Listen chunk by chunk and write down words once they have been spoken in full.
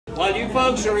While you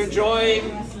folks are enjoying,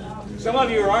 some of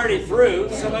you are already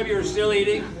through, some of you are still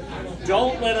eating.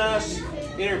 Don't let us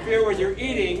interfere with your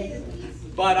eating,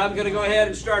 but I'm going to go ahead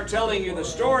and start telling you the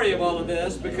story of all of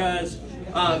this because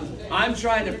I'm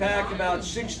trying to pack about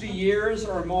 60 years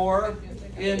or more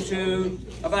into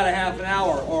about a half an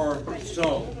hour or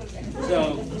so.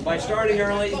 So by starting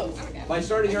early,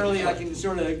 I can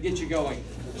sort of get you going.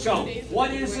 So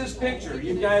what is this picture?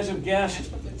 You guys have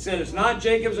guessed. Said it's not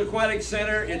Jacob's Aquatic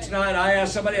Center. It's not. I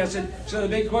asked somebody. I said, so the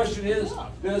big question is,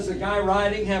 does the guy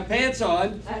riding have pants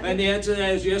on? And the answer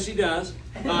is yes, he does.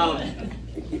 Island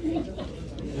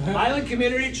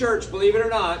Community Church, believe it or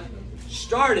not,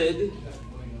 started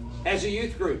as a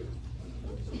youth group.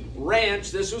 Ranch.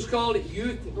 This was called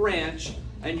Youth Ranch,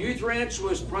 and Youth Ranch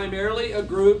was primarily a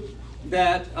group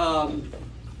that,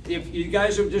 if you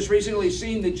guys have just recently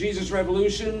seen the Jesus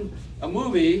Revolution, a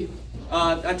movie.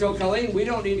 I told Colleen we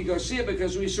don't need to go see it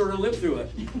because we sort of lived through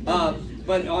it.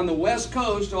 But on the West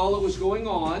Coast, all that was going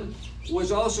on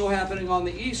was also happening on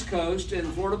the East Coast, and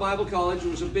Florida Bible College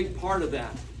was a big part of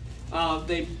that.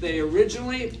 They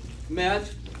originally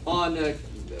met on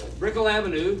Brickell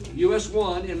Avenue, US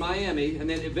 1 in Miami, and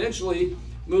then eventually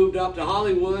moved up to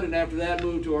Hollywood, and after that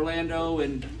moved to Orlando,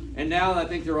 and now I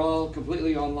think they're all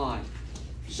completely online.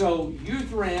 So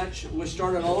Youth Ranch was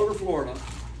started all over Florida.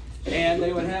 And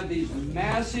they would have these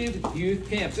massive youth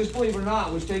camps. This, believe it or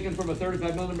not, was taken from a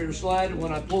 35mm slide, and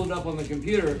when I pulled it up on the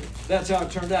computer, that's how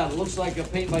it turned out. It looks like a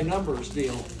paint-by-numbers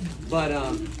deal. But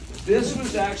this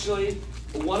was actually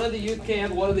one of the youth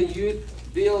camp, one of the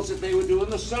youth deals that they would do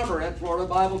in the summer at Florida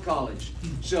Bible College.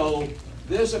 So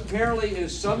this apparently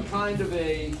is some kind of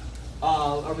a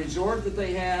resort that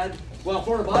they had. Well,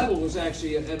 Florida Bible was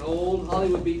actually an old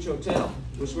Hollywood Beach hotel,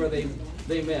 was where they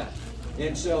met.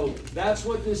 And so that's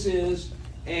what this is,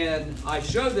 and I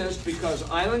show this because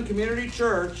Island Community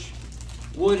Church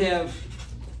would have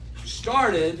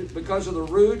started because of the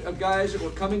route of guys that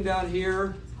were coming down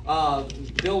here,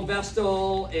 Bill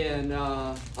Vestal and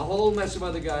a whole mess of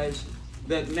other guys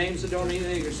that names that don't mean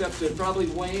anything except to probably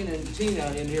Wayne and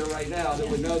Tina in here right now that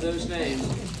would know those names.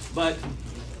 But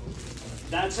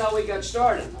that's how we got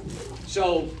started.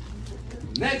 So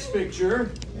next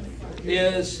picture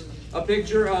is a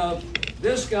picture of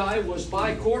this guy was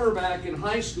my quarterback in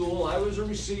high school. I was a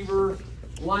receiver,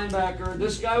 linebacker.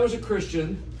 This guy was a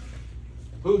Christian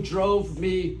who drove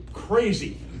me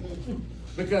crazy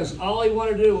because all he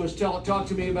wanted to do was talk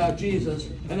to me about Jesus,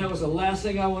 and that was the last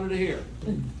thing I wanted to hear.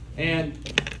 And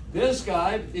this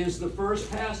guy is the first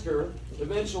pastor,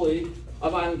 eventually,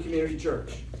 of Island Community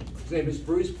Church. His name is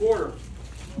Bruce Porter.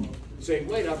 You say,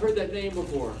 wait, I've heard that name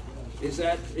before. Is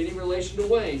that any relation to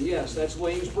Wayne? Yes, that's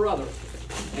Wayne's brother.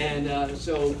 And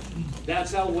so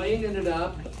that's how Wayne ended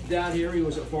up down here. He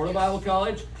was at Florida Bible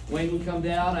College. Wayne would come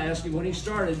down. I asked him when he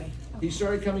started. He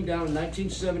started coming down in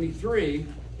 1973,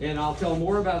 and I'll tell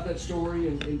more about that story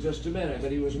in just a minute.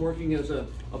 But he was working as a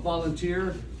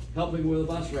volunteer, helping with a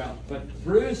bus route. But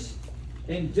Bruce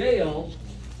and Dale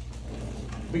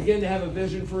began to have a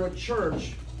vision for a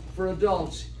church for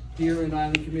adults here in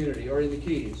Island Community, or in the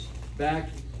Keys, back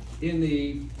in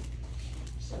the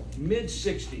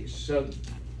mid-60s. So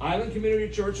Island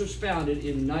Community Church was founded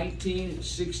in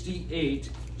 1968.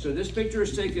 So this picture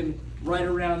is taken right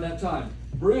around that time.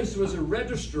 Bruce was a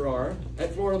registrar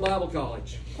at Florida Bible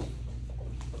College.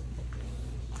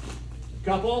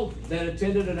 Couple that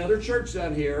attended another church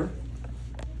down here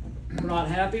were not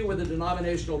happy with the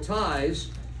denominational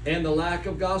ties and the lack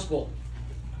of gospel.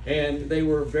 And they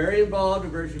were very involved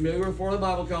and very familiar with Florida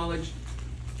Bible College,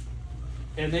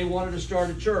 and they wanted to start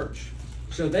a church.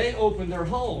 So they opened their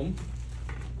home,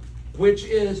 which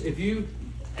is,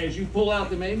 as you pull out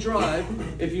the main drive,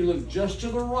 if you look just to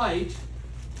the right,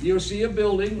 you'll see a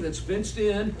building that's fenced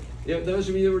in. If those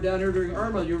of you that were down here during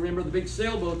Irma, you remember the big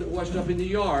sailboat that washed up in the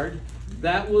yard.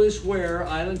 That was where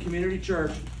Island Community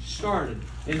Church started,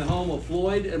 in the home of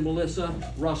Floyd and Melissa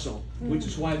Russell, which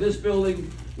is why this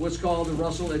building was called the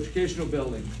Russell Educational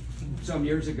Building some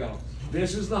years ago.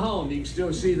 This is the home. You can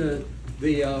still see the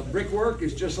brickwork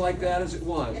is just like that as it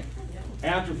was.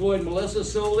 After Floyd and Melissa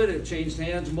sold it, it changed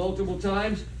hands multiple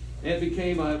times, and it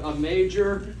became a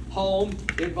major home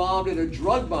involved in a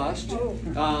drug bust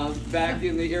back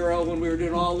in the era when we were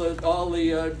doing all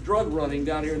the drug running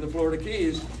down here in the Florida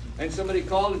Keys. And somebody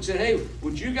called and said, hey,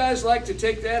 would you guys like to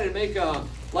take that and make a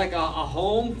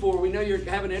home for, we know you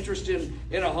have an interest in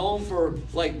a home for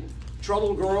like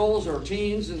troubled girls or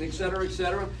teens and et cetera, et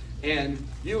cetera. And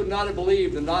you would not have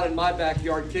believed the not in my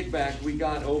backyard kickback we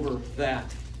got over that.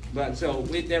 But so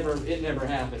it never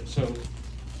happened. So,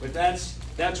 but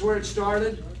that's where it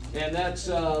started. And that's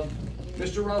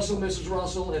Mr. Russell, Mrs.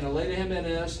 Russell, and Elena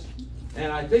Jimenez.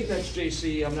 And I think that's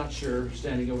JC, I'm not sure,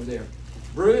 standing over there.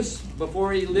 Bruce,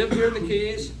 before he lived here in the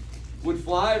Keys, would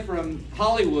fly from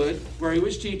Hollywood, where he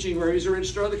was teaching, where he was a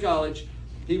registrar of the college.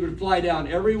 He would fly down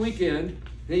every weekend,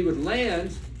 and he would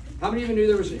land. How many of you knew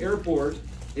there was an airport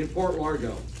in Fort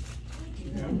Largo?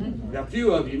 A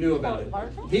few of you knew about it.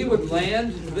 He would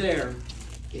land there.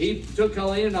 He took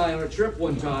Colleen and I on a trip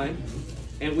one time,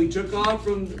 and we took off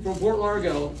from Fort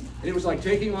Largo, and it was like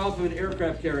taking off of an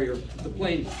aircraft carrier. The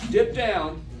plane dipped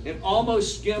down and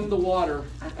almost skimmed the water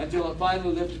until it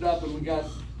finally lifted up and we got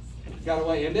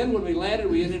away. And then when we landed,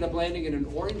 we ended up landing in an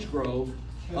orange grove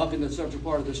up in the central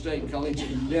part of the state. And Colleen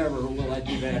said, never will I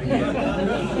do that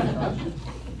again.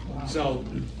 So,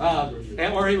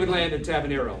 or he would land at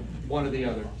Tabanero, one or the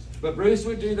other. But Bruce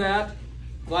would do that,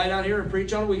 fly down here and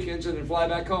preach on weekends, and then fly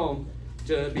back home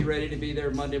to be ready to be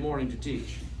there Monday morning to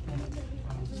teach.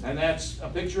 And that's a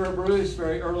picture of Bruce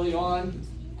very early on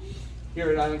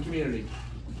here at Island Community.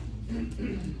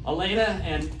 Elena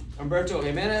and Humberto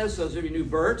Jimenez, those of you knew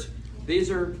Bert,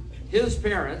 these are his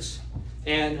parents.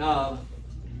 And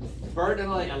Bert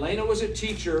and Elena was a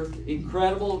teacher,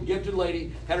 incredible, gifted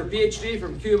lady, had her PhD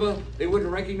from Cuba. They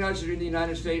wouldn't recognize her in the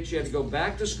United States. She had to go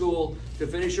back to school to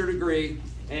finish her degree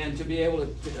and to be able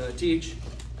to teach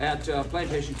at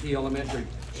Plantation Key Elementary.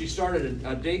 She started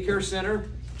a daycare center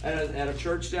at a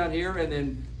church down here, and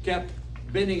then kept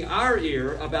bending our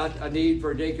ear about a need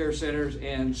for daycare centers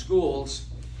and schools,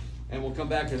 and we'll come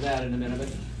back to that in a minute. But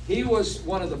he was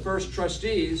one of the first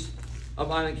trustees of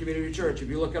Island Community Church. If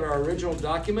you look at our original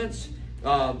documents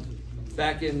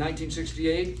back in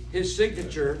 1968, his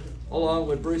signature, along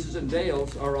with Bruce's and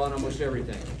Dale's, are on almost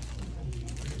everything.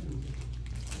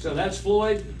 So that's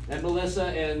Floyd and Melissa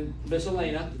and Miss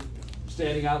Elena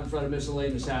standing out in front of Miss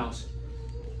Elena's house.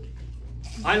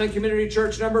 Island Community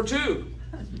Church number 2.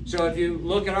 So if you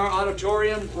look at our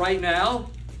auditorium right now,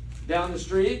 down the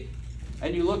street,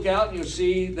 and you look out and you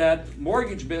see that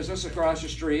mortgage business across the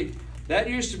street, that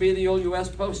used to be the old U.S.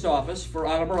 Post Office for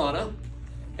Islamorada,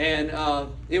 and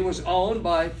it was owned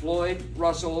by Floyd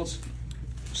Russell's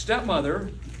stepmother,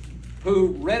 who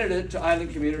rented it to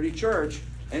Island Community Church,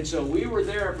 and so we were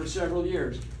there for several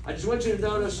years. I just want you to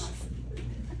notice,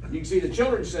 you can see the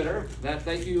Children's Center.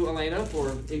 Thank you, Elena,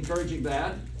 for encouraging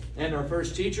that. And our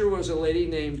first teacher was a lady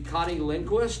named Connie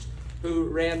Lindquist, who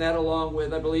ran that along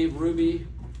with, I believe, Ruby,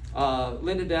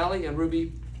 Linda Daly and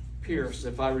Ruby Pierce,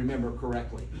 if I remember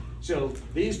correctly. So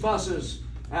these buses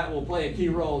will play a key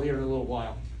role here in a little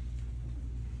while.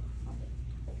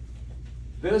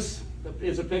 This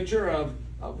is a picture of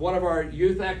one of our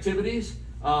youth activities.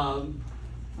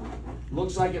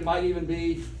 Looks like it might even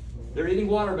be, they're eating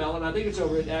watermelon. I think it's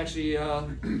over at actually,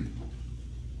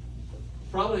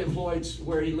 probably at Floyd's,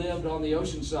 where he lived on the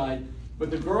ocean side.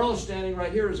 But the girl standing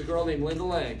right here is a girl named Linda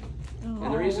Lang.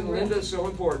 And the reason Linda is so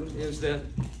important is that,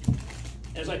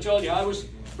 as I told you, I was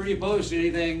pretty opposed to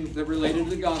anything that related to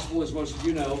the gospel, as most of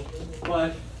you know.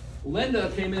 But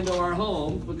Linda came into our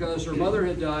home because her mother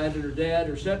had died and her dad,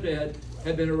 her stepdad,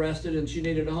 had been arrested and she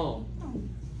needed a home.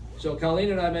 So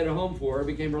Colleen and I made a home for her,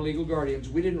 became her legal guardians.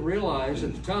 We didn't realize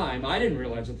at the time, I didn't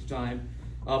realize at the time,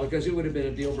 because it would have been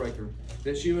a deal breaker,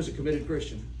 that she was a committed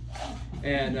Christian.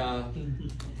 And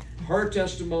her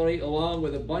testimony, along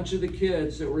with a bunch of the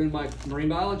kids that were in my marine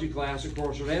biology class at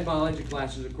Coral Shore and biology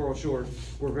classes at Coral Shore,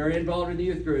 were very involved in the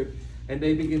youth group, and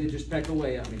they began to just peck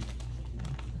away at me.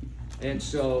 And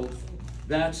so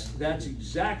that's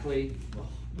exactly,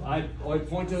 I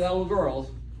point to that little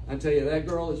girl and tell you that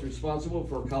girl is responsible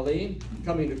for Colleen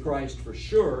coming to Christ for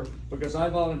sure, because I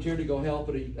volunteered to go help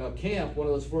at a camp, one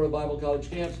of those Florida Bible College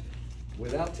camps,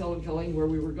 without telling Colleen where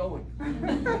we were going,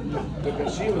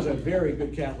 because she was a very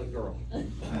good Catholic girl.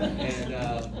 And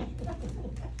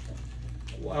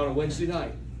on a Wednesday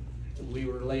night, we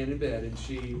were laying in bed, and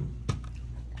she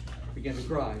began to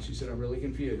cry. She said, "I'm really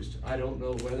confused. I don't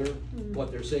know whether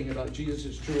what they're saying about Jesus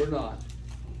is true or not."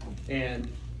 And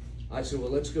I said, "Well,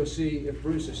 let's go see if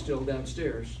Bruce is still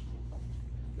downstairs,"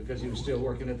 because he was still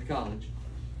working at the college.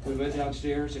 We went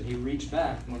downstairs, and he reached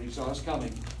back when he saw us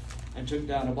coming and took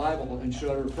down a Bible and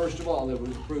showed her, first of all, that it was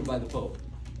approved by the Pope.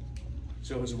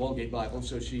 So it was a Vulgate Bible,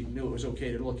 so she knew it was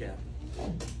okay to look at.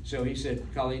 So he said,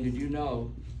 "Colleen, did you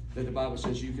know that the Bible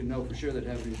says you can know for sure that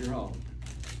heaven is your home?"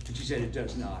 And she said, "It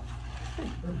does not."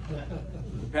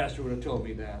 The pastor would have told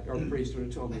me that, or the priest would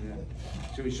have told me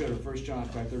that. So he showed her 1 John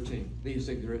 5:13. "These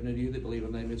things are written unto you that believe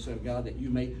in the name of the Son of God, that you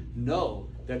may know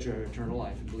that you have eternal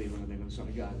life, and believe in the name of the Son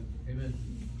of God." Amen.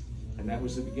 And that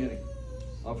was the beginning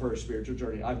of her spiritual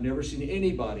journey. I've never seen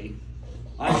anybody,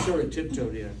 I sort of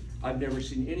tiptoed in, I've never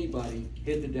seen anybody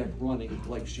hit the deck running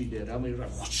like she did. I mean, it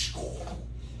was like,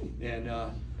 and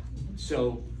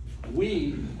so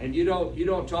and you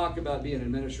don't talk about being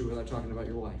in ministry without talking about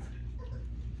your wife.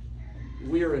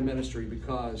 We are in ministry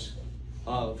because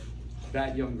of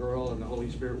that young girl and the Holy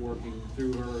Spirit working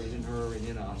through her and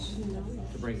in us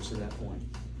to bring us to that point.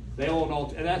 They own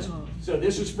all, and that's, so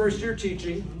this is first year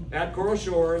teaching at Coral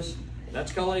Shores.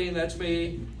 That's Colleen, that's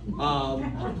me.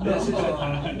 This is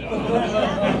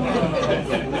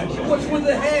What's with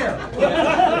the hair?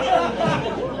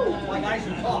 Like I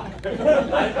should talk.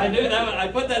 I knew that. I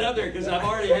put that up there because I've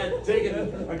already had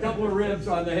taken a couple of ribs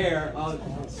on the hair.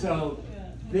 So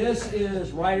this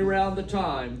is right around the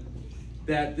time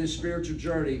that this spiritual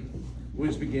journey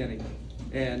was beginning,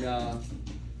 and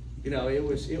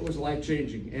it was life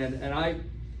changing. And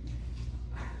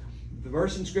the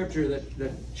verse in Scripture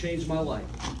that changed my life,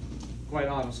 quite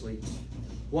honestly,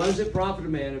 what does it profit a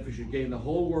man if he should gain the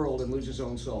whole world and lose his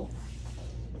own soul?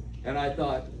 And I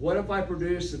thought, what if I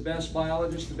produce the best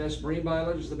biologists, the best marine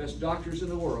biologists, the best doctors in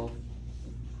the world,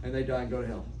 and they die and go to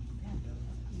hell?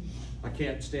 I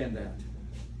can't stand that.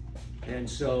 And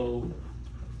so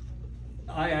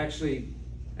I actually,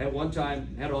 at one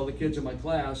time, had all the kids in my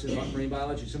class in marine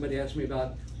biology. Somebody asked me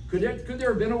about, could there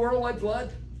have been a worldwide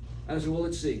flood? I said, well,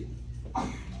 let's see.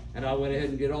 And I went ahead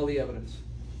and did all the evidence.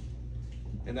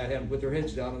 And I had them put their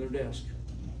heads down on their desk.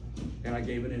 And I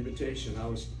gave an invitation. I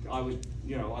was,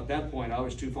 at that point, I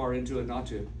was too far into it not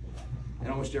to.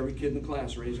 And almost every kid in the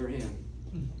class raised their hand.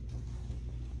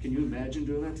 Can you imagine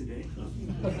doing that today?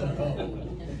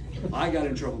 I got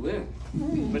in trouble then,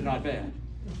 but not bad.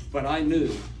 But I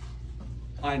knew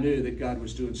that God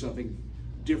was doing something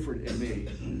different in me,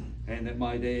 and that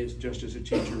my days just as a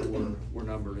teacher were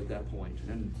numbered at that point.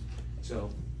 And so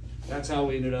that's how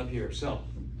we ended up here. So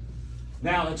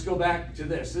now let's go back to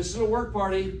this. This is a work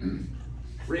party.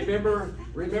 Remember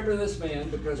this man,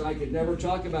 because I could never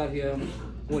talk about him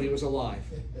when he was alive.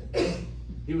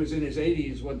 He was in his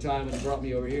 80s one time and he brought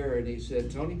me over here and he said,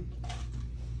 Tony,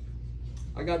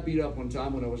 I got beat up one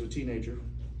time when I was a teenager.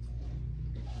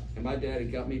 And my daddy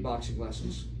got me boxing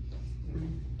lessons.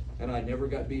 And I never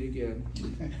got beat again.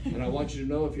 And I want you to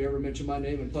know, if you ever mention my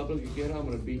name in public again, I'm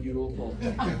going to beat you to a pulp.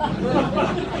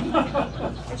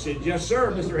 I said, yes,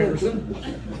 sir, Mr. Henderson.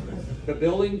 The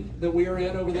building that we are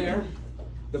in over there,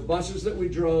 the buses that we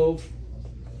drove,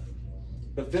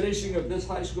 the finishing of this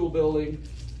high school building,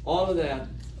 all of that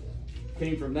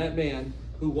came from that man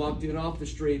who walked in off the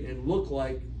street and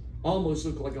almost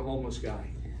looked like a homeless guy.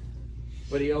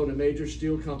 But he owned a major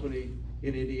steel company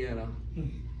in Indiana,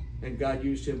 and God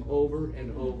used him over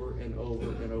and over and over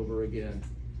and over again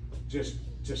just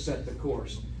to set the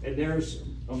course. And there's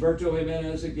Umberto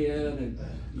Jimenez again, and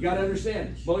you got to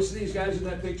understand, most of these guys in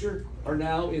that picture are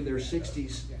now in their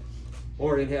 60s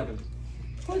or in heaven.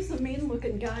 Who's the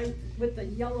mean-looking guy with the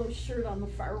yellow shirt on the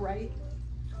far right?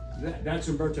 That's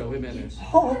Umberto Jimenez.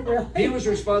 Oh, really? He was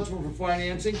responsible for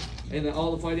financing and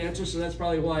all the finances, so that's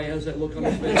probably why he has that look on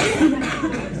his face.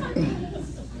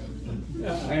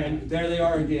 And there they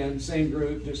are again, same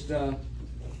group. Just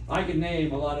I can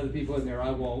name a lot of the people in there. I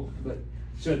won't. But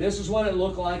so this is what it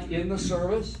looked like in the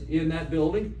service in that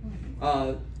building.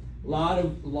 Lot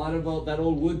of that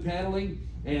old wood paneling,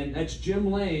 and that's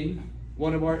Jim Lane,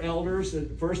 one of our elders, the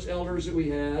first elders that we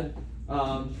had,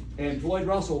 and Floyd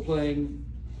Russell playing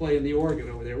the organ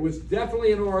over there. It was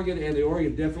definitely an organ, and the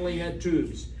organ definitely had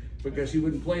tubes, because he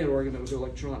wouldn't play an organ that was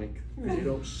electronic, because it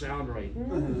don't sound right.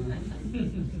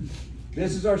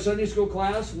 This is our Sunday school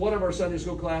class, one of our Sunday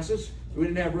school classes. We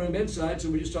didn't have room inside, so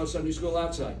we just taught Sunday school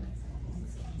outside.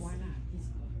 Why not?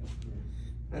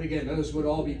 And again, those would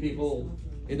all be people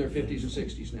in their 50s and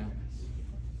 60s now.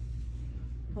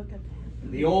 Look at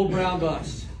that. The old brown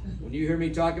bus. When you hear me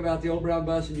talk about the old brown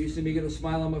bus and you see me get a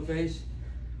smile on my face,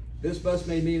 this bus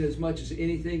may mean as much as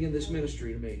anything in this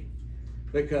ministry to me,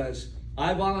 because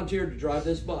I volunteered to drive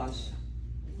this bus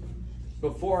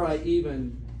before I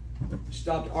even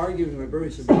stopped arguing with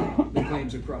Bruce about the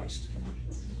claims of Christ.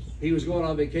 He was going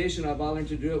on vacation. I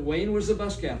volunteered to do it. Wayne was the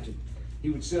bus captain. He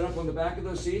would sit up on the back of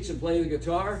those seats and play the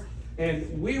guitar.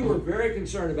 And we were very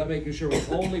concerned about making sure we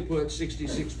only put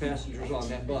 66 passengers on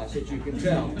that bus, as you can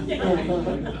tell.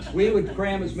 We would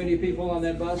cram as many people on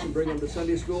that bus and bring them to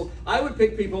Sunday school. I would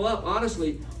pick people up,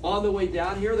 honestly, on the way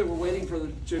down here that were waiting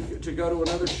to go to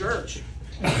another church.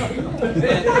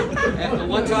 And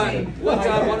one time, one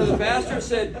of the pastors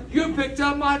said, "You picked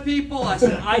up my people." I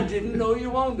said, "I didn't know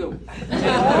you owned them."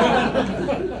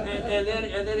 And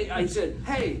then I said,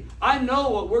 "Hey, I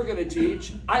know what we're going to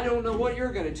teach. I don't know what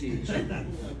you're going to teach."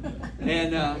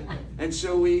 And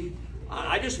so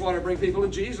I just want to bring people to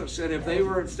Jesus. And if they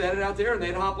were standing out there and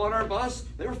they'd hop on our bus,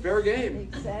 they were fair game.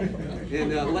 Exactly.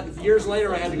 And years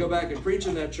later, I had to go back and preach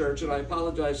in that church, and I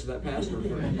apologized to that pastor for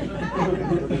doing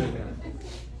that.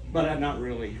 But I'm not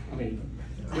really. I mean,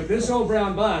 but this old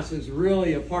brown bus is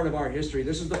really a part of our history.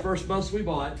 This is the first bus we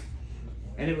bought,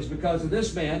 and it was because of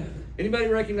this man. Anybody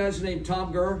recognize the name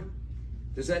Tom Gurr?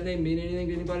 Does that name mean anything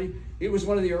to anybody? He was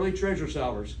one of the early treasure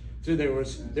salvers. So there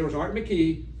was Art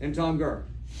McKee and Tom Gurr.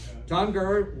 Tom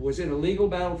Gurr was in a legal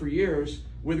battle for years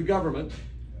with the government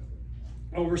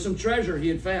over some treasure he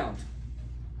had found.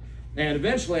 And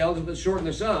eventually, I'll just shorten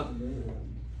this up,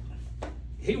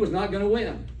 he was not going to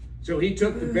win. So he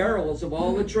took the barrels of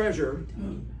all the treasure,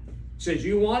 says,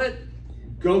 you want it?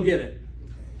 Go get it.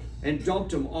 And dumped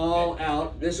them all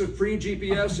out. This was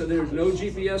pre-GPS, so there was no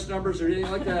GPS numbers or anything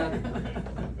like that.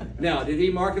 Now, did he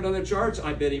mark it on the charts?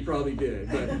 I bet he probably did.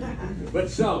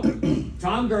 But so,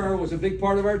 Tom Gurr was a big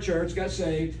part of our church, got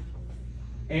saved.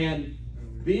 And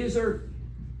these are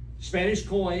Spanish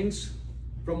coins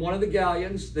from one of the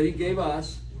galleons that he gave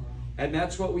us. And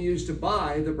that's what we used to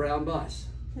buy the brown bus.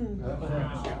 Isn't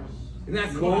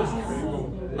that cool?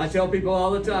 I tell people all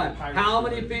the time, how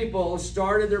many people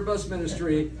started their bus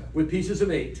ministry with pieces of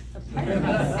 8?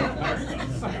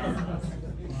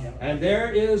 And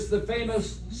there is the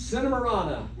famous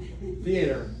Cinemarana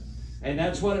Theater. And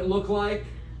that's what it looked like.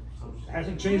 It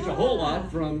hasn't changed a whole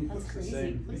lot from... That's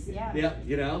crazy. Yeah,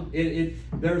 you know,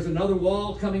 there's another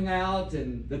wall coming out,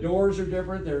 and the doors are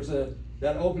different.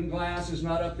 That open glass is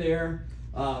not up there.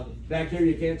 Back here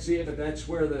you can't see it, but that's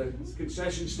where the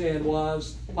concession stand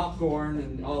was, popcorn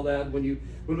and all that. When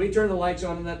we turned the lights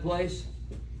on in that place,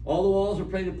 all the walls were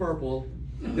painted purple.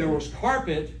 There was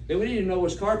carpet that we didn't even know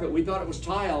was carpet. We thought it was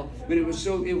tile, but it was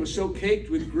so caked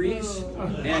with grease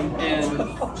and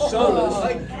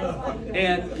sodas.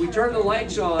 And we turned the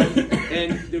lights on,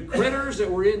 and the critters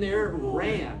that were in there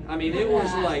ran. I mean, it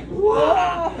was like,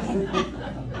 wow.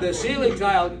 The ceiling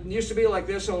tile used to be like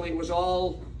this, only it was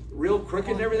all real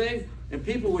crooked and everything. And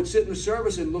people would sit in the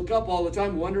service and look up all the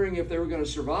time, wondering if they were going to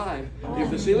survive, if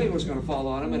the ceiling was going to fall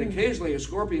on them. And occasionally a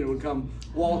scorpion would come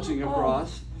waltzing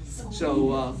across.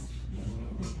 So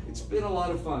it's been a lot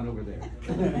of fun over there.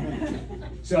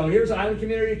 So here's Island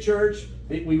Community Church.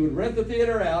 We would rent the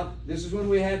theater out. This is when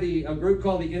we had a group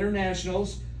called the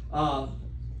Internationals.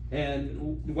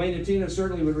 And Wayne and Tina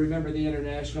certainly would remember the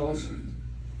Internationals.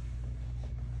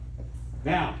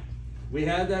 Now, we'd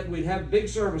have big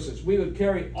services. We would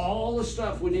carry all the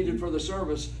stuff we needed for the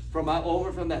service from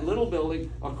that little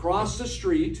building across the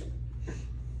street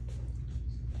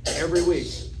every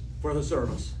week for the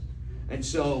service. And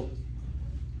so,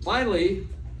 finally,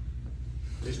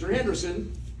 Mr.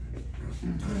 Henderson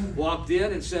walked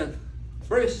in and said,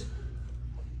 Bruce,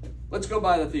 let's go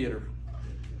by the theater.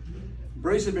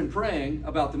 Bruce had been praying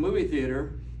about the movie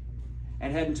theater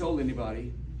and hadn't told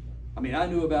anybody. I mean, I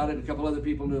knew about it, a couple other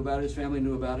people knew about it, his family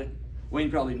knew about it,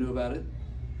 Wayne probably knew about it.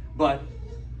 But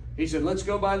he said, let's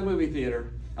go by the movie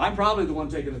theater. I'm probably the one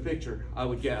taking the picture, I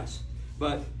would guess.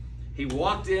 But he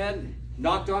walked in,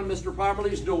 knocked on Mr.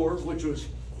 Pomerley's door, which was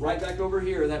right back over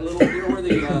here, that little, you know where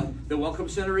the Welcome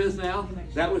Center is now?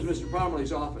 That was Mr.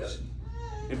 Pomerley's office.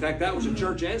 In fact, that was a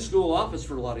church and school office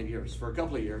for a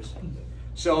couple of years.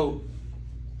 So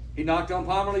he knocked on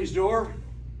Pomerley's door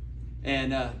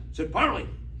and said, Pomerley,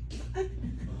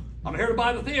 I'm here to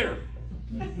buy the theater.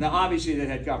 Now, obviously, they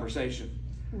had conversation.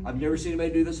 I've never seen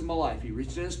anybody do this in my life. He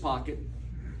reached in his pocket,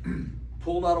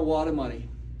 pulled out a wad of money.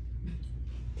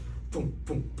 Boom,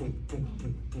 boom, boom, boom,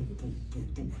 boom, boom, boom, boom,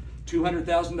 boom.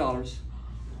 $200,000.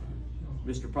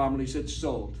 Mr. Pomerley said,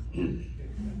 sold.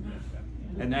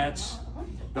 And that's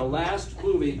the last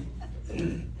movie,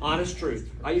 honest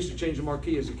truth. I used to change the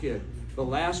marquee as a kid. The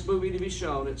last movie to be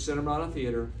shown at Cinemarana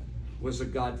Theater was The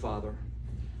Godfather.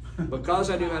 Because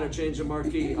I knew how to change the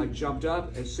marquee, I jumped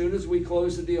up. As soon as we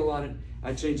closed the deal on it,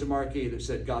 I changed the marquee that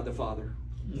said God the Father.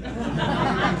 And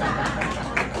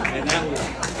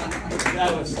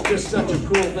that was just such a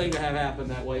cool thing to have happen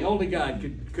that way. Only God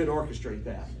could orchestrate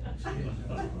that.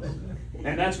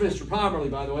 And that's Mr. Pomerley,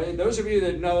 by the way. Those of you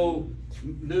that know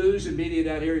news and media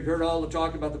down here, you've heard all the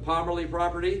talk about the Pomerley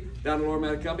property down in Lower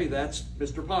Matacumbe. That's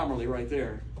Mr. Pomerley right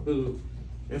there, who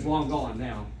is long gone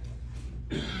now.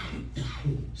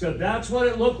 So that's what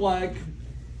it looked like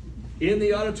in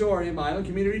the auditorium, Island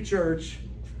Community Church,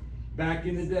 back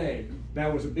in the day.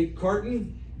 That was a big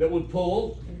curtain that would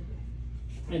pull,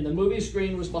 and the movie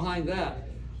screen was behind that.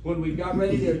 When we got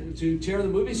ready to tear the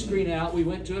movie screen out, we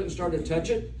went to it and started to touch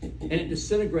it, and it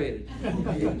disintegrated.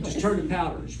 It just turned to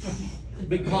powder.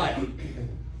 Big pile.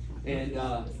 And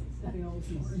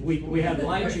We had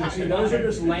lights. You can see those are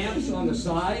just lamps on the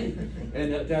side,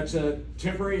 and that's a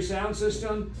temporary sound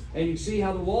system. And you can see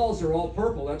how the walls are all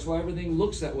purple. That's why everything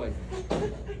looks that way.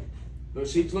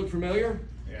 Those seats look familiar?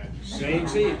 Yeah. Same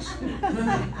seats.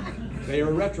 They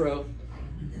are retro.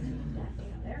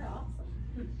 They're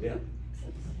awesome. Yeah.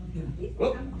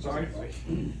 Oh, sorry.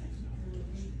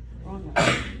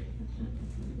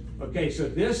 Okay, so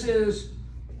this is,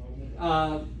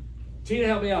 Tina,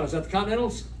 help me out. Is that the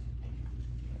Continentals?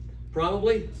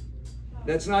 Probably.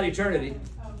 That's not Eternity.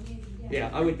 Yeah,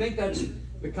 I would think that's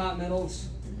the Continentals.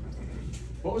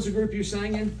 What was the group you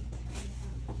sang in?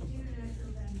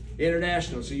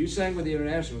 International. So you sang with the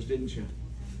Internationals, didn't you?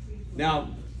 Now,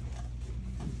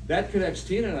 that connects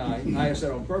Tina and I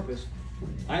said on purpose.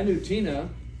 I knew Tina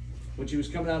when she was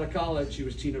coming out of college. She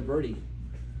was Tina Birdie.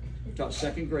 Taught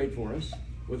second grade for us.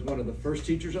 Was one of the first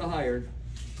teachers I hired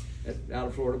out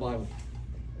of Florida Bible.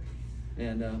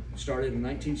 And started in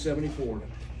 1974,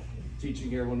 teaching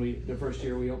here the first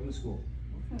year we opened the school.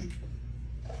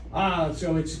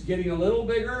 So it's getting a little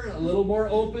bigger, a little more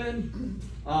open.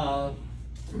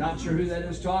 Not sure who that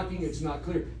is talking. It's not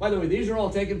clear. By the way, these are all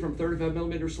taken from 35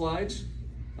 millimeter slides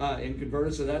and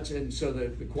converted. So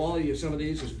the quality of some of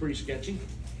these is pretty sketchy.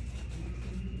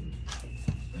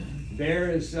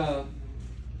 There is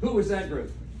who was that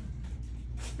group?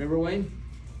 Remember Wayne?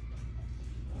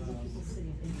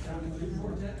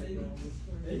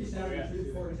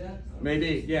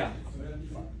 Maybe, yeah.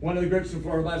 One of the groups in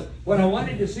Florida Bible. What I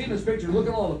wanted to see in this picture, look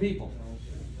at all the people.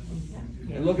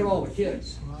 And look at all the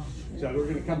kids. So we're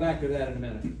going to come back to that in a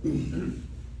minute.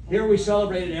 Here we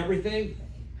celebrated everything.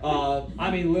 I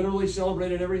mean, literally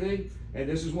celebrated everything. And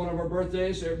this is one of our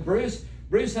birthdays. Bruce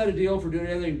had a deal for doing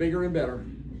everything bigger and better.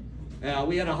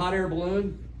 We had a hot air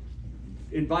balloon.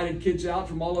 Invited kids out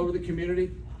from all over the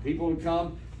community. People would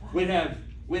come. We're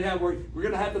going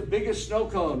to have the biggest snow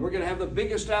cone. We're going to have the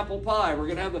biggest apple pie. We're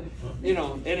going to have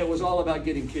and it was all about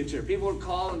getting kids here. People would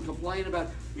call and complain about,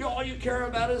 all you care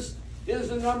about is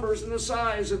the numbers and the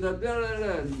size and the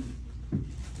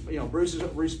And, Bruce's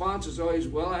response is always,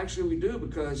 well, actually we do,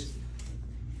 because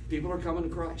people are coming to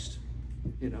Christ,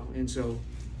 and so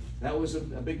that was a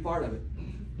big part of it.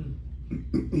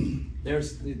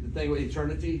 There's the thing with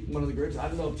eternity, one of the groups. I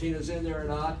don't know if Tina's in there or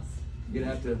not. You'd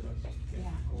have to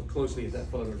look closely at that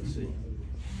photo to see.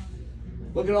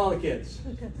 Look at all the kids.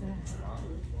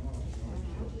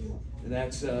 And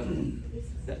that's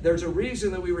there's a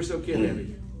reason that we were so kid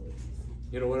heavy.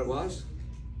 You know what it was?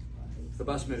 The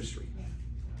bus ministry.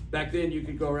 Back then, you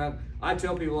could go around. I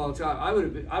tell people all the time,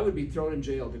 I would be thrown in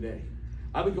jail today.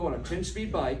 I would go on a 10-speed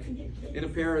bike in a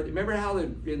pair of, remember how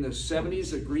in the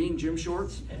 70s, the green gym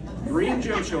shorts? Green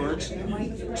gym shorts,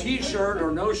 t-shirt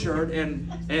or no shirt,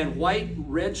 and white,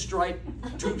 red striped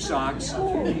tube socks,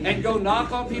 and go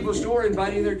knock on people's door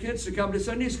inviting their kids to come to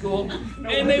Sunday school,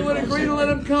 and they would agree to let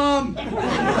them come. A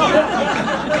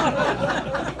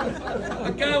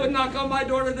guy would knock on my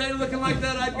door today looking like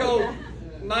that, I'd go,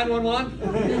 911?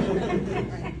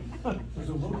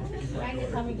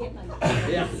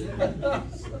 Yeah.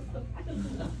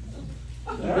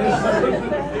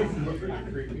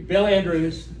 Bill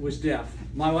Andrews was deaf.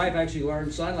 My wife actually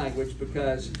learned sign language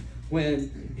because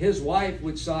when his wife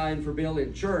would sign for Bill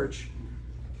in church,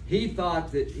 he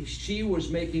thought that she was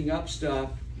making up stuff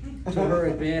to her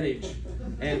advantage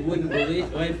and wouldn't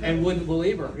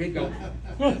believe her. He'd go.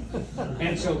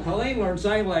 And so Colleen learned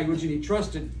sign language, and he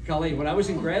trusted Colleen. When I was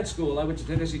in grad school, I went to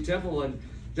Tennessee Temple and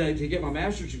to get my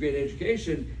master's degree in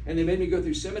education, and they made me go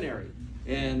through seminary.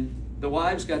 And the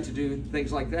wives got to do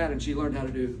things like that, and she learned how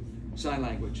to do sign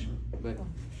language. But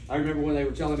I remember when they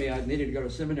were telling me I needed to go to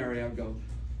seminary, I would go,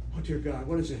 oh dear God,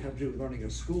 what does it have to do with learning a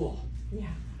school? Yeah.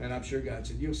 And I'm sure God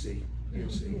said, you'll see, you'll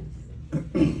see.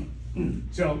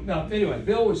 So, no, anyway,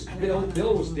 Bill was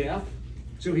deaf,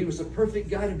 so he was the perfect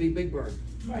guy to be Big Bird.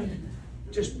 Right.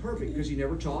 Just perfect, because he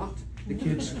never talked. The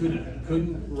kids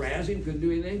couldn't razz him, couldn't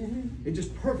do anything. It's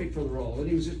just perfect for the role. And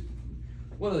he was just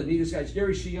one of the neatest guys.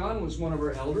 Gary Sheehan was one of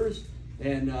our elders,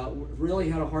 and really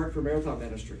had a heart for marathon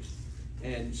ministries.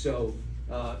 And so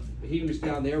he was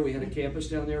down there. We had a campus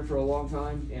down there for a long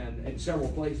time, and in several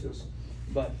places.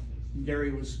 But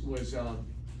Gary was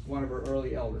one of our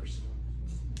early elders.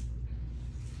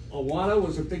 Awana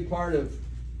was a big part of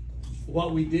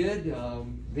what we did.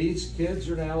 These kids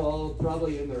are now all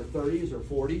probably in their 30s or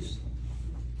 40s.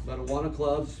 But Awana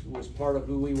Clubs was part of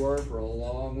who we were for a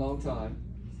long, long time.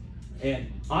 And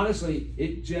honestly,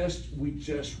 we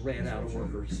just ran out of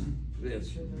workers.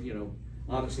 It's,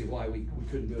 honestly why we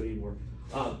couldn't do it anymore.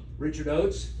 Richard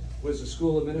Oates was a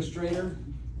school administrator.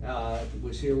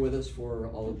 Was here with us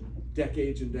for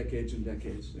decades and decades and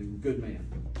decades. And good man.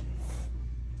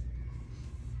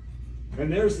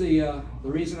 And there's the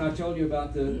reason I told you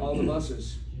about all the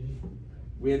buses.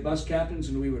 We had bus captains,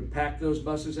 and we would pack those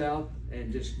buses out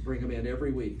and just bring them in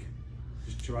every week.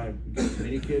 Just try to get as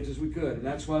many kids as we could. And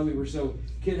that's why we were so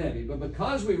kid heavy. But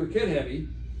because we were kid heavy,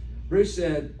 Bruce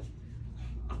said,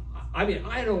 I mean,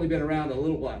 I had only been around a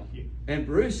little while. And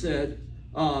Bruce said,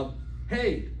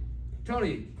 hey,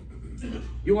 Tony,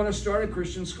 you want to start a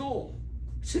Christian school?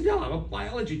 I said, no, I'm a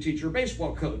biology teacher, a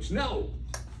baseball coach. No.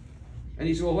 And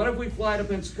he said, well, what if we fly to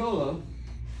Pensacola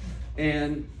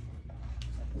and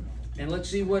let's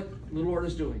see what the Lord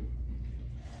is doing.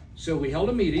 So we held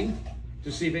a meeting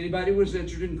to see if anybody was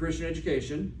interested in Christian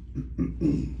education.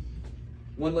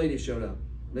 One lady showed up,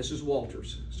 Mrs.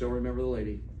 Walters. Still remember the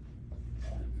lady.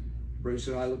 Bruce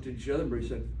and I looked at each other, and Bruce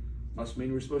said, must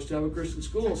mean we're supposed to have a Christian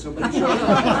school. Somebody showed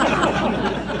up.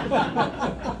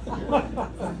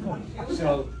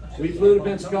 So we flew to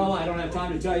Pensacola. I don't have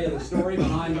time to tell you the story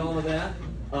behind all of that.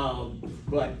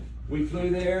 But we flew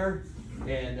there,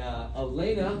 and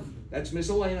Elena, that's Miss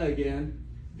Elena again,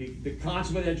 the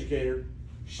consummate educator,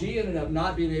 she ended up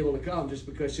not being able to come just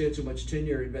because she had so much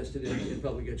tenure invested in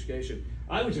public education.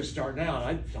 I was just starting out.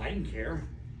 I didn't care.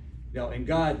 You know, and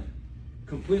God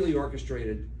completely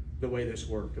orchestrated the way this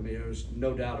worked. I mean, there's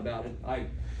no doubt about it. I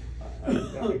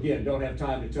again, don't have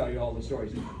time to tell you all the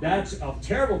stories. That's a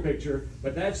terrible picture,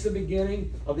 but that's the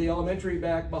beginning of the elementary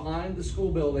back behind the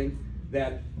school building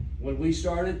that when we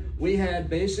started, we had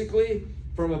basically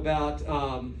from about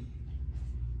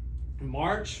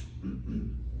March,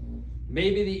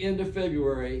 maybe the end of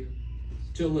February,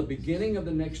 till the beginning of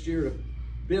the next year to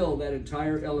build that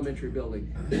entire elementary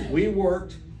building. We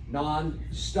worked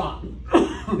non-stop.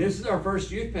 This is our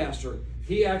first youth pastor.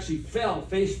 He actually fell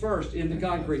face first in the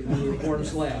concrete when we were pouring a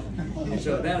slab.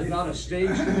 So that is not a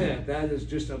staged event. That is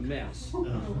just a mess.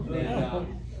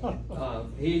 And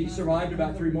he survived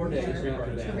about 3 more days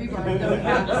after that.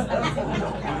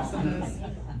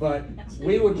 But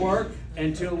we would work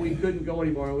until we couldn't go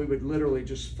anymore. We would literally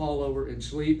just fall over and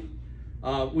sleep.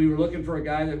 We were looking for a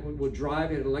guy that would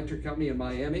drive at an electric company in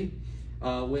Miami.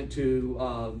 Went to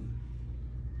a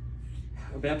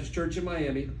Baptist church in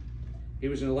Miami. He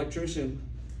was an electrician,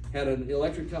 had an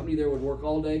electric company there, would work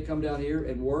all day, come down here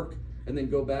and work, and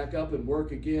then go back up and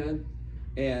work again.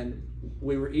 And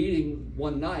we were eating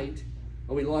one night,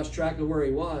 and we lost track of where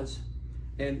he was.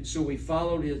 And so we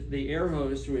followed the air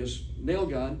hose through his nail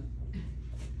gun.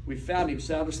 We found him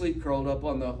sound asleep, curled up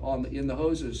in the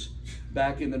hoses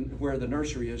back in where the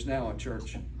nursery is now at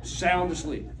church. Sound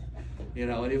asleep, you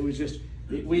know. And it was just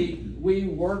we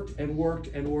worked and worked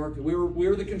and worked. We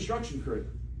were the construction crew,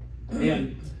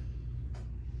 and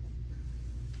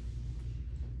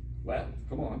well,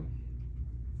 come on,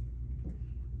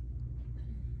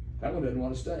 that one didn't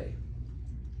want to stay.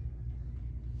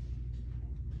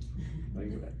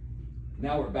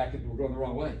 Now we're back. We're going the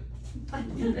wrong way.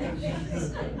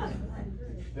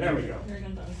 There we go.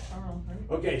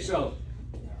 Okay, so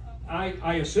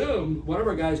I assume one of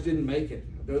our guys didn't make it.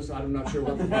 Those I'm not sure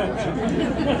what the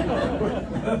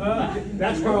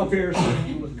That's Carl Pierce.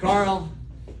 Carl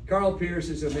Pierce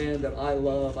is a man that I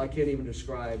love. I can't even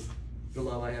describe the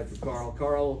love I have for Carl.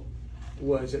 Carl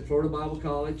was at Florida Bible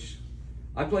College.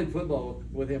 I played football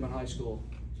with him in high school,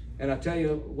 and I tell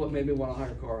you what made me want to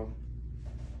hire Carl.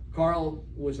 Carl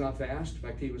was not fast. In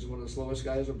fact, he was one of the slowest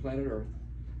guys on planet Earth.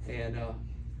 And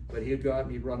but he'd go out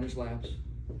and he'd run his laps.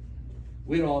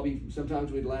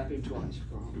 Sometimes we'd lap him twice,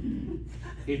 Carl.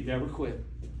 He'd never quit.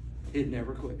 He'd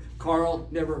never quit. Carl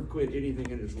never quit anything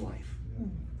in his life.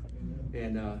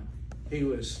 And he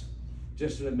was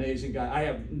just an amazing guy. I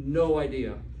have no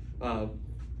idea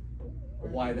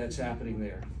why that's happening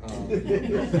there.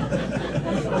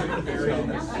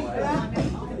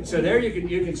 So there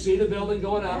you can see the building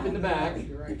going up in the back.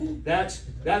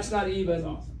 That's not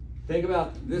even. Think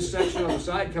about this section on the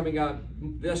side coming out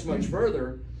this much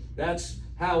further. That's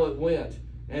how it went.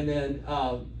 And then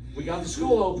we got the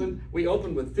school open. We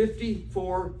opened with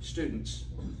 54 students.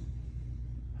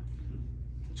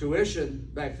 Tuition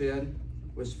back then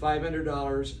was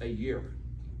 $500 a year.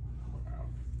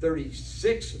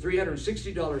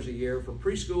 $360 a year for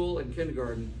preschool and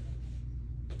kindergarten,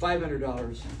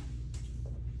 $500.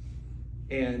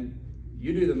 And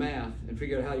you do the math and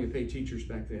figure out how you pay teachers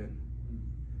back then.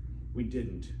 We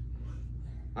didn't.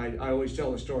 I always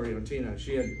tell the story on Tina.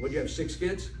 She had, you have 6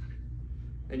 kids?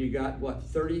 And you got, what,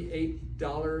 $38?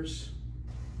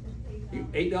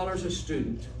 $8 a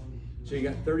student. So you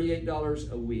got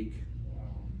 $38 a week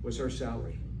was her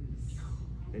salary.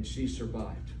 And she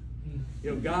survived.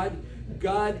 You know,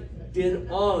 God did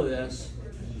all of this,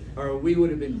 or we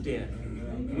would have been dead.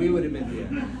 We would have been dead.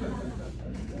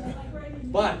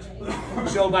 But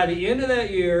So by the end of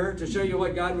that year, to show you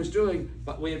what God was doing,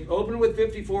 but we had opened with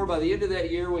 54. By the end of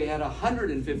that year, we had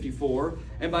 154.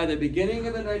 And by the beginning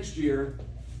of the next year,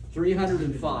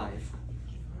 305.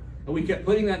 And we kept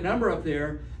putting that number up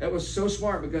there. It was so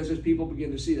smart because as people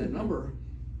begin to see that number,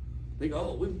 they go,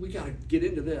 oh, we got to get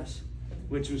into this,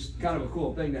 which was kind of a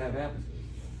cool thing to have happen.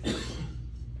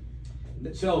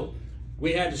 So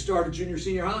we had to start a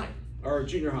junior high.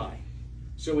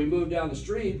 So we moved down the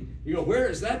street. You go, where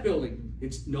is that building?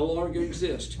 It's no longer going to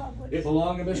exist. It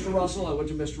belonged to Mr. Russell. I went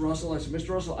to Mr. Russell. I said,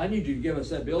 Mr. Russell, I need you to give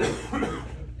us that building.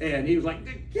 And he was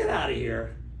like, get out of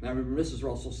here. And I remember Mrs.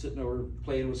 Russell sitting over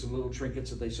playing with some little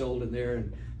trinkets that they sold in there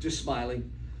and just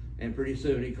smiling. And pretty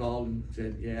soon he called and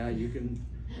said, yeah, you can,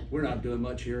 we're not doing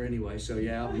much here anyway. So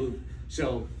yeah, I'll move.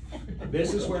 So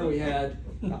this is where we had,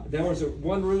 there was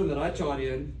one room that I taught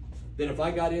in that if I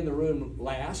got in the room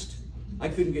last, I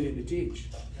couldn't get in to teach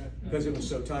because it was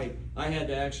so tight. I had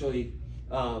to actually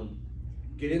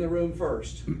get in the room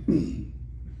first.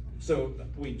 So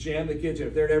we jammed the kids in.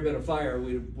 If there had ever been a fire,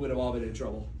 we would have all been in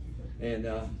trouble. And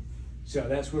so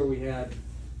that's where we had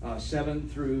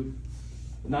 7th through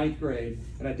 9th grade.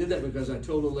 And I did that because I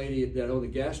told a lady that owned the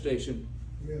gas station.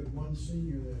 We had one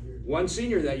senior that year. One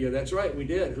senior that year, that's right, we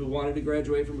did, who wanted to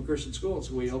graduate from a Christian school.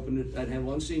 So we opened it and had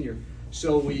one senior.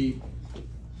 So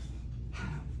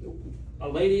a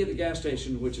lady at the gas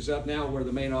station, which is up now where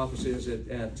the main office is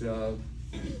at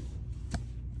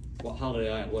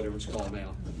Holiday Island, whatever it's called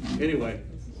now. Anyway,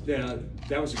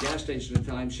 that was a gas station at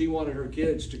the time. She wanted her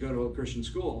kids to go to a Christian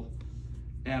school.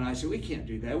 And I said, we can't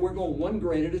do that. We're going one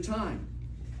grade at a time.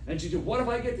 And she said, what if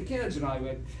I get the kids? And I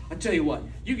went, I tell you what,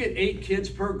 you get 8 kids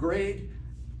per grade,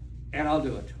 and I'll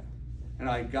do it. And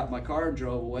I got my car and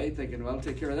drove away thinking, well, I'll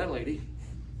take care of that lady.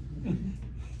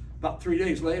 About 3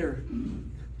 days later,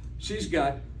 she's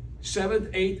got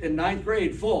 7th, 8th, and 9th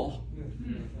grade full,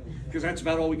 because that's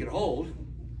about all we could hold.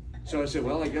 So I said,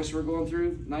 well, I guess we're going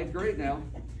through 9th grade now.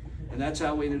 And that's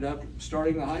how we ended up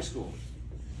starting the high school.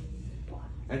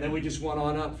 And then we just went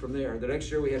on up from there. The next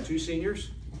year we had 2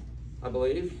 seniors, I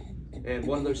believe. And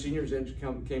one of those seniors then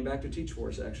came back to teach for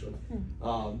us, actually.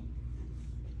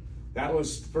 That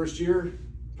was first year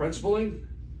principaling.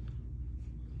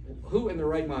 Who in their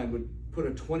right mind would put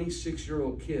a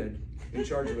 26-year-old kid in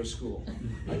charge of a school?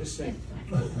 I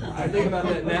think about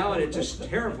that now, and it's just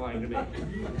terrifying to me.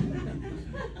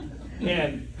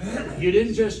 And you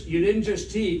didn't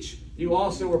just teach; you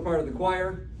also were part of the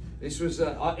choir. This was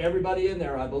everybody in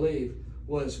there, I believe,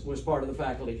 was part of the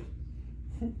faculty.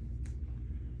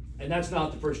 And that's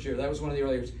not the first year. That was one of the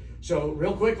earlier years. So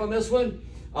real quick on this one,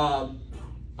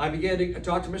 I began to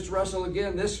talk to Mr. Russell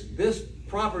again. This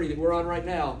property that we're on right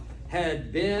now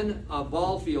had been a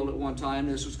ball field at one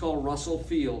time. This was called Russell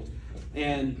Field.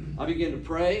 And I began to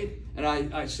pray, and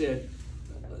I said,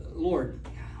 Lord,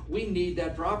 we need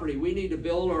that property. We need to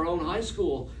build our own high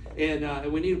school,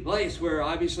 and we need a place where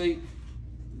obviously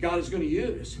God is going to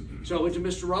use. So I went to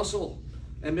Mr. Russell,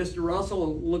 and Mr.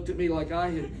 Russell looked at me like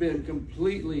I had been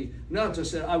completely nuts. I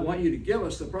said, I want you to give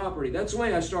us the property. That's the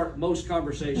way I start most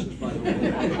conversations, by the way.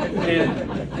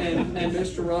 And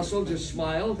Mr. Russell just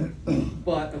smiled.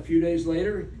 But a few days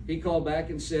later, he called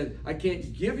back and said, I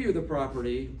can't give you the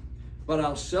property, but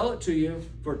I'll sell it to you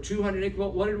for $200.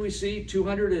 What did we see?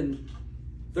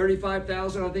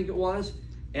 $235,000, I think it was.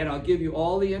 And I'll give you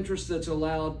all the interest that's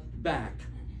allowed back.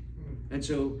 And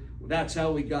so that's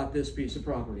how we got this piece of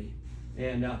property.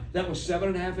 And that was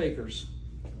 7.5 acres.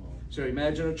 So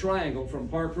imagine a triangle from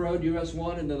Park Road, US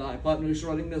 1, and then the hypotenuse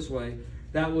running this way.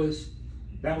 That was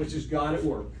just God at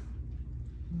work.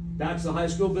 That's the high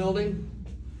school building.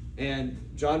 And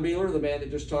John Beeler, the man that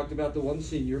just talked about the one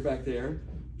senior back there,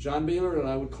 John Beeler and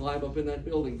I would climb up in that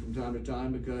building from time to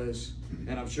time because,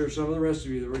 and I'm sure some of the rest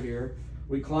of you that were here,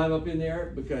 we climb up in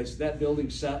there because that building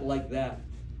sat like that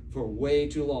for way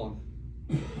too long.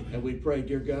 And we'd pray,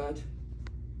 dear God,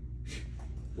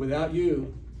 without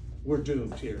you, we're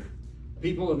doomed here.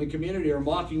 People in the community are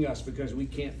mocking us because we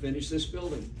can't finish this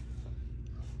building.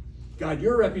 God,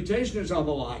 your reputation is on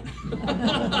the line.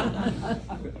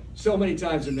 So many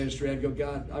times in ministry, I'd go,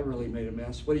 God, I really made a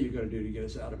mess. What are you going to do to get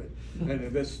us out of it?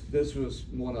 And this was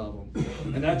one of them.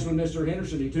 And that's when Mr.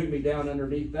 Henderson, he took me down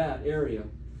underneath that area.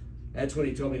 That's when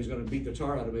he told me he was going to beat the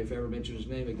tar out of me if I ever mentioned his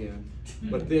name again.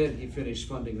 But then he finished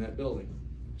funding that building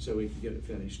so we could get it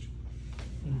finished.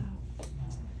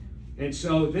 And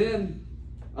so then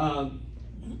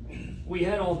we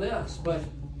had all this, but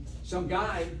some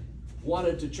guy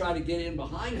wanted to try to get in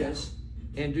behind us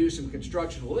and do some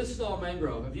construction. Well, this is all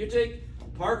mangrove. If you take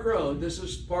Park Road, this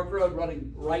is Park Road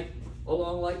running right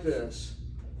along like this,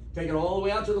 take it all the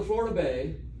way out to the Florida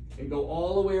Bay and go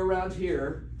all the way around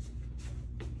here,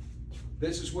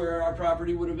 this is where our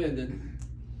property would have ended.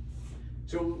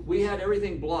 So we had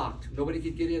everything blocked. Nobody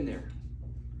could get in there.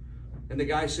 And the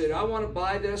guy said, I want to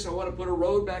buy this. I want to put a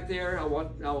road back there.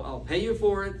 I'll pay you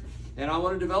for it. And I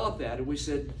want to develop that. And we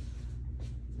said,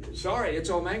 sorry, it's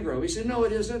all mangrove. He said, no,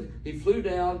 it isn't. He flew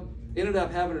down, ended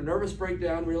up having a nervous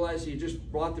breakdown, realized he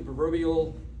just bought the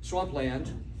proverbial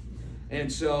swampland. And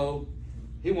so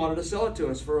he wanted to sell it to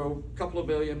us for a couple of $1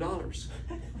 billion.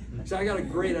 So I got a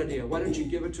great idea. Why don't you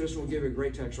give it to us and we'll give you a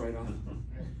great tax write-off.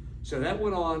 So that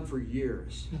went on for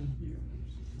years.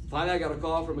 Finally, I got a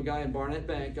call from a guy in Barnett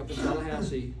Bank up in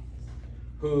Tallahassee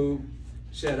who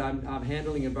said, I'm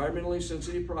handling environmentally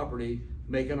sensitive property,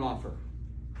 make an offer.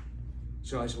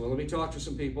 So I said, well, let me talk to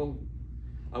some people.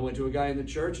 I went to a guy in the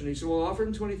church and he said, well, offer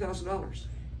him $20,000.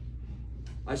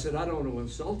 I said, I don't want to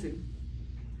insult him.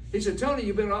 He said, Tony,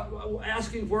 you've been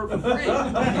asking for it for free.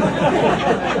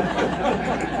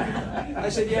 I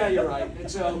said, yeah, you're right. And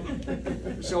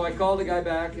so I called the guy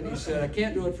back and he said, I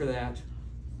can't do it for that,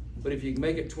 but if you can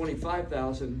make it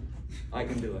 $25,000, I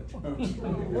can do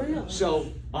it.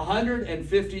 So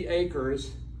 150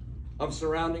 acres of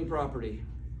surrounding property.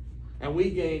 And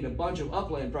we gained a bunch of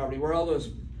upland property where all those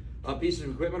pieces of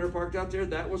equipment are parked out there.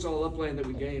 That was all upland that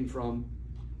we gained from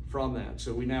that.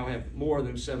 So we now have more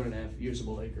than 7.5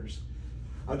 usable acres.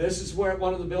 This is where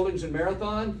one of the buildings in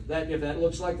Marathon, if that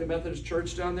looks like the Methodist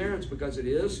Church down there, it's because it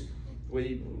is.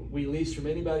 We lease from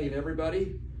anybody and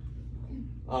everybody.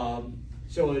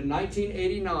 So in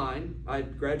 1989, I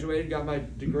graduated, got my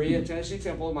degree at Tennessee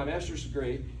Temple, my master's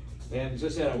degree. And as I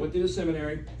said, I went through the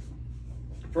seminary.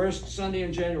 First Sunday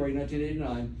in January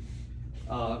 1989,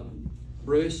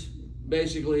 Bruce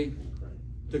basically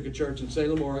took a church in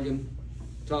Salem, Oregon,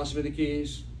 tossed me the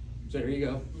keys, said, here you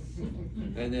go.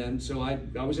 And then, so I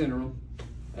was interim.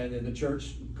 And then the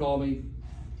church called me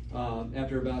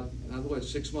after about,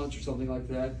 6 months or something like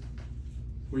that.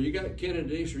 Were you guys, Ken and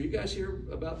Denise, were you guys here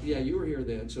about, yeah, you were here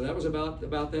then. So that was about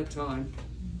that time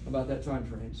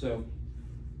frame. So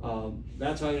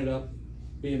that's how I ended up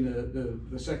being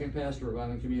the second pastor of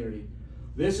Island Community.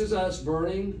 This is us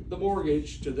burning the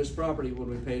mortgage to this property when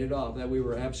we paid it off. That we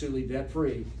were absolutely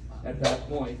debt-free at that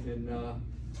point. And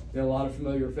there are a lot of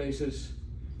familiar faces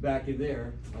back in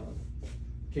there.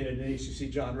 Ken and Denise, you see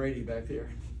John Rady back there,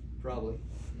 probably.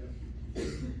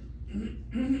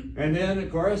 And then, of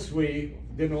course, we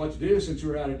didn't know what to do since we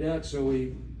were out of debt, so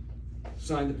we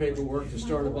signed the paperwork to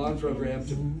start a bond program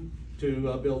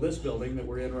to build this building that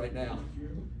we're in right now.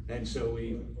 And so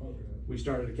we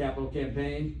started a capital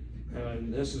campaign,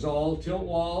 and this is all tilt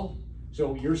wall.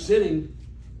 So you're sitting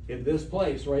in this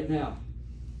place right now.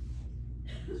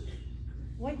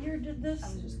 What year did this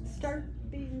start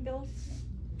being built?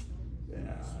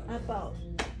 About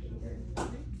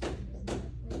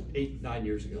 8-9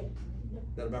 years ago.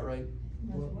 Is that about right?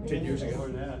 10 years ago. More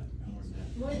than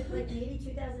like maybe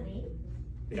 2008?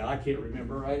 Yeah, I can't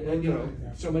remember. And you know,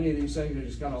 so many of these things are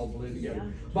just kind of all blend together.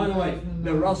 Yeah. By the way,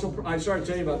 the Russell, I started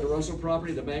telling you about the Russell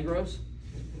property, the mangroves.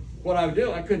 What I would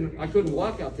do, I couldn't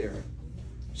walk out there.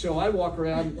 So I'd walk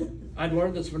around. I'd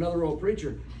learned this from another old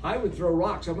preacher. I would throw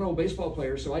rocks. I'm an old baseball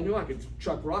player, so I knew I could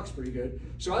chuck rocks pretty good.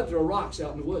 So I'd throw rocks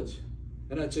out in the woods.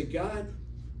 And I'd say, God,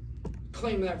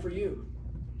 claim that for you.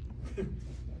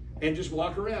 And just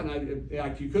walk around.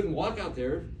 You couldn't walk out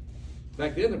there.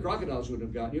 Back then, the crocodiles wouldn't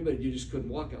have gotten you, but you just couldn't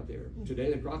walk out there.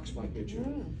 Today, the crocs might get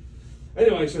you.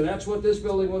 Anyway, so that's what this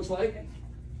building looks like.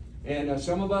 And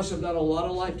some of us have done a lot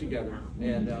of life together.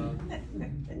 And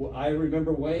I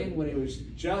remember Wayne when he was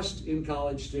just in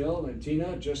college still, and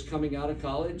Tina just coming out of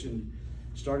college and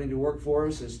starting to work for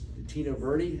us as Tina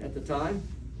Verdi at the time.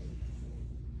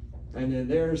 And then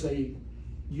there's a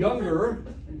younger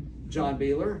John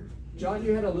Beeler. John,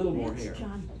 you had a little more hair.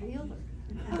 John Beeler.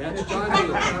 That's John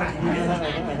Beeler.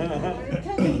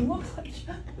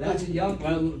 That's a young,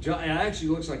 well, John, it actually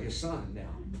looks like his son now.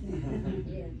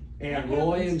 And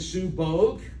Roy and Sue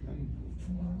Bogue.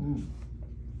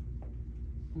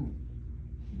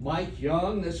 Mike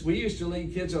Young. We used to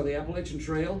lead kids on the Appalachian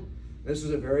Trail. This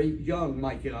is a very young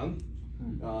Mike Young.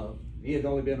 He had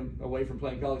only been away from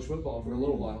playing college football for a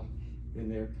little while in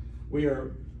there. We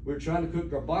were trying to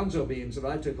cook garbanzo beans that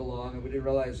I took along, and we didn't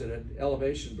realize that at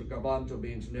elevation, but garbanzo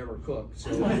beans never cook. So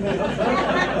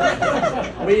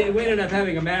we ended up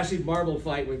having a massive marble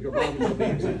fight with garbanzo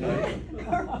beans that night.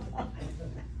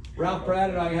 Ralph Pratt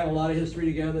and I had a lot of history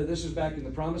together. This is back in the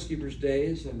Promise Keepers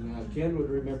days, and Ken would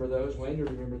remember those, Wayne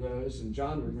would remember those, and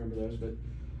John would remember those. But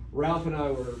Ralph and I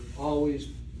were always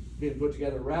being put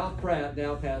together. Ralph Pratt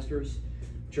now pastors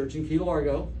church in Key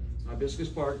Largo, Hibiscus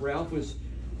Park. Ralph was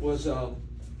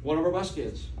one of our bus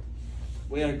kids.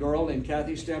 we had a girl named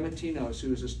Kathy Stamatinos, who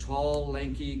was this tall,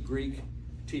 lanky Greek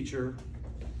teacher.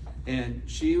 And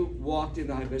she walked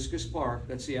into Hibiscus Park,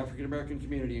 that's the African American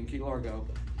community in Key Largo,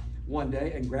 one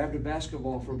day and grabbed a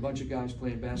basketball for a bunch of guys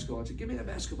playing basketball and said, "Give me that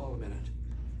basketball a minute."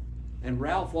 And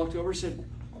Ralph walked over and said,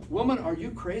 "Woman, are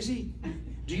you crazy?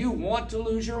 Do you want to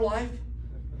lose your life?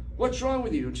 What's wrong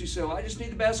with you?" And she said, "I just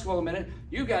need the basketball a minute.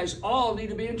 You guys all need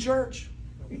to be in church."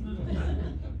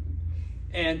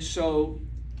 And so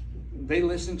they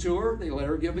listened to her. They let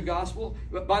her give the gospel.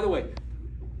 But by the way,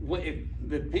 if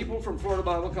the people from Florida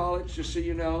Bible College, just so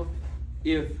you know,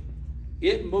 if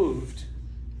it moved,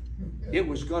 it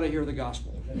was going to hear the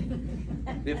gospel.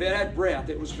 If it had breath,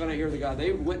 it was going to hear the gospel.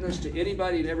 They witnessed to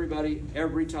anybody and everybody,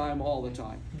 every time, all the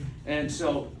time. And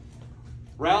so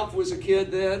Ralph was a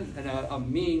kid then, and a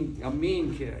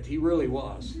mean kid. He really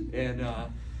was. And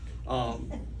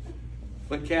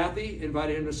but Kathy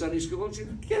invited him to Sunday school and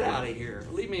said, "Get out of here,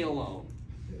 leave me alone."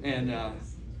 And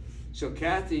so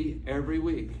Kathy every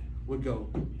week would go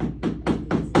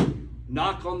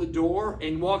knock on the door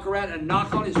and walk around and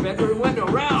knock on his bedroom window.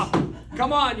 "Ralph,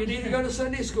 come on, you need to go to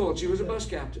Sunday school." And she was a bus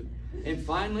captain. And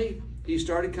finally, he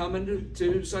started coming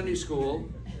to Sunday school,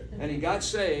 and he got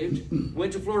saved,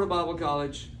 went to Florida Bible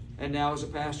College, and now is a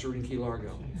pastor in Key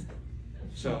Largo.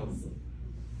 So,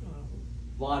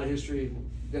 a lot of history.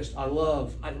 Just, I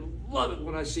love it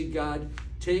when I see God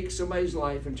take somebody's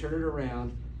life and turn it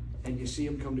around, and you see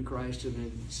them come to Christ and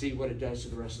then see what it does to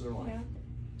the rest of their life. Yeah.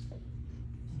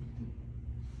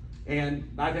 And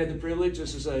I've had the privilege,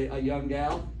 this is a young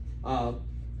gal,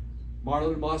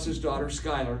 Marlon Moss's daughter,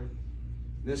 Skylar.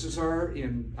 This is her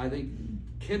in, I think,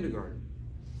 kindergarten.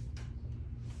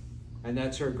 And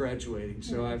that's her graduating.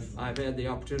 So I've had the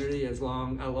opportunity,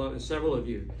 several of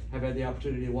you have had the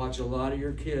opportunity to watch a lot of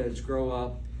your kids grow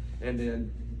up and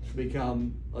then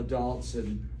become adults.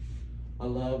 And I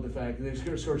love the fact that,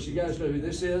 of course, you guys know who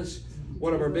this is.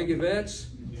 One of our big events,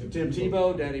 Tim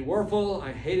Tebow, Danny Werfel.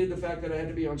 I hated the fact that I had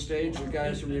to be on stage with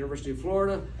guys from the University of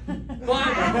Florida. But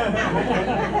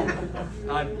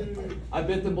I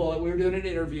bit the bullet. We were doing an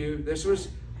interview. This was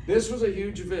a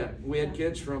huge event. We had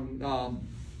kids from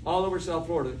all over South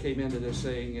Florida that came into this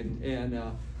thing, and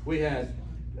we had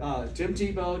Tim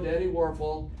Tebow, Danny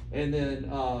Werfel, and then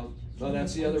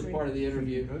that's the other part of the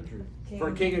interview.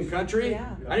 For King and Country?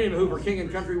 Yeah. I didn't even know who for King and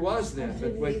Country was then,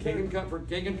 but with for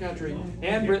King and Country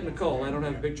and Britt Nicole. I don't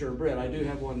have a picture of Britt. I do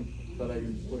have one, but I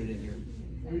didn't put it in here.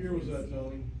 What year was that,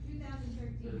 Tony?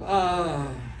 2013.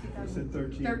 I said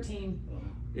 13. 13.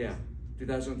 Yeah,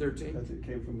 2013. That's it,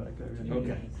 came from back there.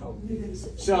 Okay.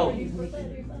 So,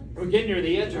 we're getting near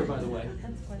the end here, by the way.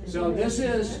 So this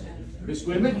is Miss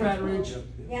Gwen McBratridge,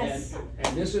 Yes.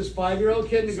 and this is 5-year-old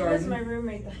kindergarten. That's my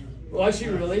roommate. Was she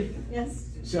really? Yes.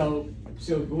 So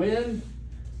Gwen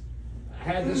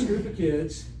had this group of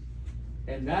kids,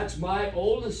 and that's my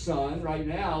oldest son right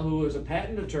now, who is a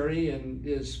patent attorney and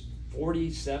is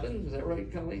 47. Is that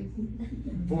right, Colleen?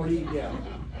 40, yeah.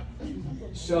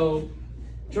 So,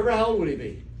 Trevor, how old would he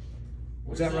be?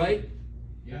 Was that right?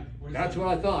 Yeah. That's what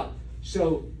I thought.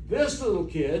 So this little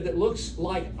kid that looks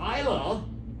like Isla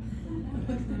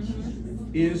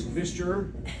is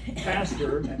Mr.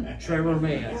 Pastor Trevor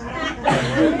Mann.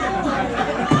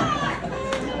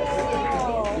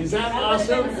 Is that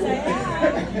awesome?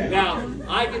 Now,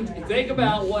 I can think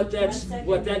about what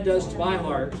that does to my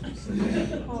heart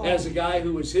as a guy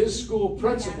who was his school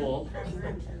principal,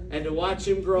 and to watch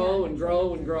him grow and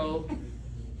grow and grow.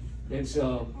 And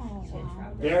so,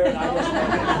 there,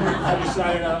 I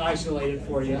decided to isolate it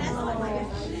for you.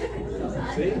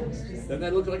 See? Doesn't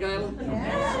that look like Isla?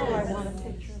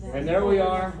 And there we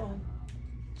are,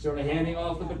 sort of handing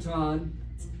off the baton.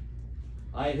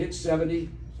 I had hit 70,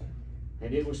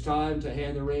 and it was time to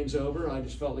hand the reins over. I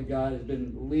just felt that God had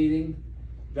been leading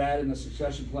that in the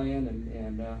succession plan,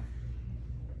 and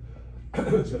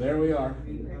so there we are.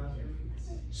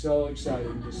 So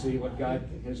excited to see what God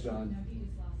has done.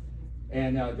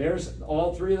 And there's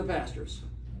all three of the pastors.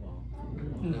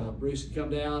 Bruce had come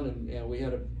down, and we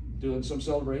had doing some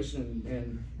celebration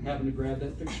and happened to grab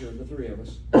that picture of the three of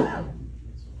us.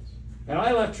 And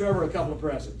I left Trevor a couple of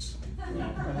presents.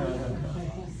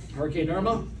 Hurricane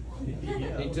Irma,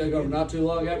 he took over not too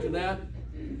long after that.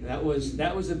 That was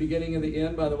the beginning of the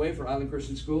end, by the way, for Island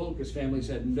Christian School, because families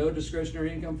had no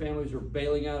discretionary income. Families were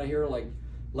bailing out of here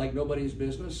like nobody's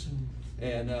business.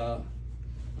 And I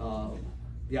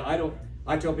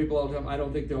tell people all the time, I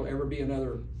don't think there'll ever be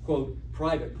another, quote,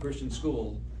 private Christian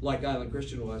school like Island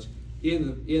Christian was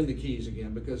in the Keys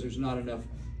again, because there's not enough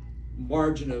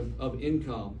margin of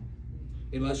income,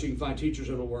 unless you can find teachers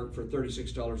that'll work for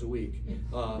 $36 a week.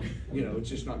 It's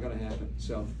just not going to happen.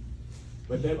 So,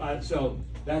 But then, so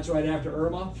that's right after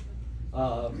Irma.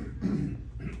 And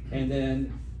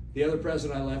then the other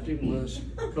present I left him was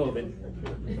COVID.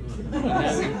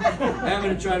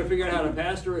 Having to try to figure out how to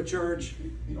pastor a church.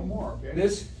 No more, okay?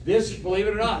 This, believe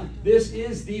it or not, this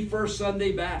is the first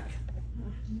Sunday back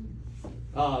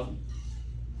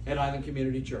at Island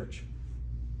Community Church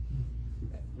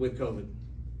with COVID.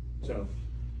 So,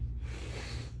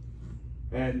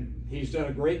 and he's done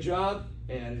a great job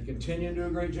and continuing to do a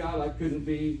great job. I couldn't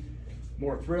be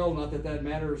more thrilled. Not that that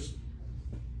matters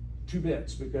two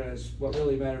bits, because what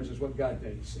really matters is what God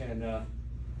thinks. And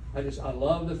I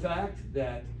love the fact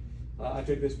that I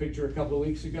took this picture a couple of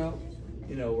weeks ago.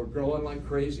 You know, we're growing like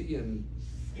crazy, and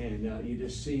you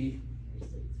just see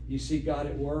God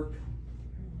at work.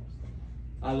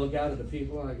 I look out at the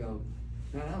people and I go,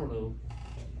 man, I don't know,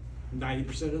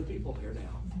 90% of the people here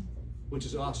now, which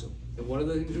is awesome. And one of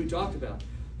the things we talked about,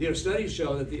 you know, studies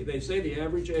show that they say the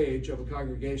average age of a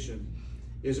congregation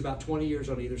is about 20 years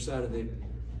on either side of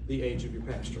the age of your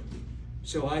pastor.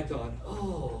 So I thought,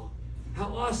 oh, how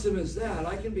awesome is that?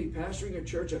 I can be pastoring a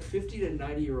church of 50 to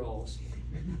 90-year-olds.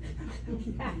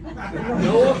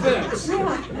 No offense.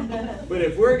 But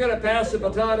if we're going to pass the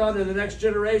baton on to the next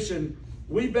generation,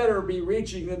 we better be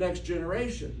reaching the next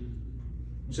generation.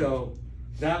 So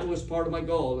that was part of my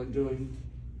goal in doing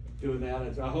that.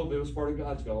 And I hope it was part of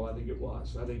God's goal. I think it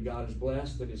was. I think God is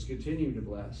blessed and is continuing to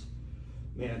bless.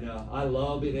 And I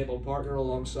love being able to partner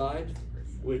alongside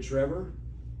with Trevor.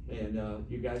 And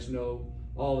you guys know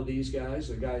all of these guys.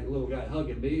 The little guy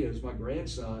hugging me is my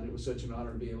grandson. It was such an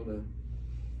honor to be able to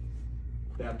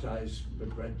baptize,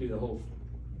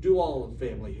 do all of the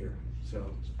family here.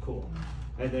 So it's cool.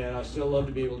 And then I still love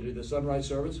to be able to do the sunrise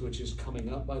service, which is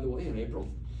coming up, by the way, in April.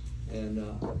 And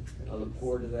I look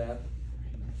forward to that.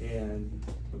 And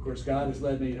of course, God has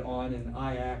led me on in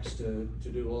IACS to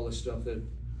do all this stuff that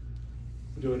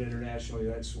I'm doing internationally.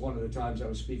 That's one of the times I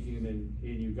was speaking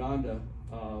in Uganda,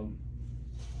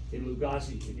 in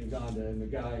Lugazi, in Uganda, and the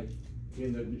guy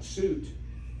in the suit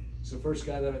is the first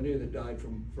guy that I knew that died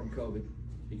from COVID.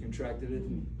 He contracted it,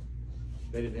 and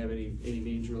they didn't have any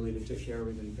means really to take care of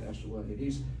it, and he passed away. And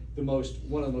he's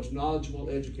one of the most knowledgeable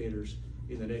educators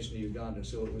in the nation of Uganda,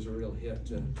 so it was a real hit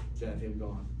to have him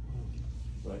gone.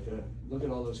 But look at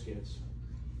all those kids.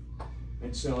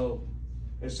 And so,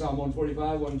 as Psalm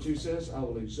 145, 1 and 2 says, I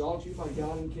will exalt you, my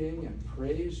God and King, and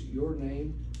praise your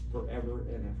name forever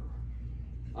and ever.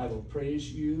 I will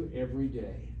praise you every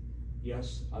day.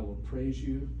 Yes, I will praise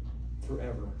you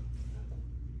forever.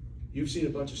 You've seen a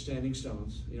bunch of standing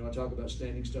stones. You know, I talk about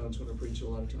standing stones when I preach a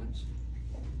lot of times.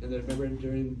 And then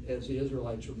remember, as the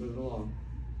Israelites were moving along,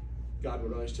 God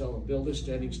would always tell them, build this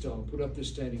standing stone, put up this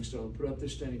standing stone, put up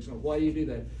this standing stone. Why do you do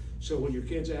that? So when your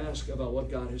kids ask about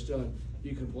what God has done,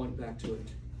 you can point back to it.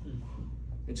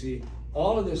 And see,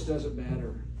 all of this doesn't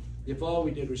matter if all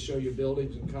we did was show you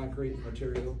buildings and concrete and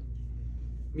material.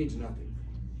 It means nothing.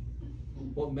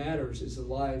 What matters is the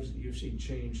lives that you've seen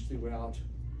changed throughout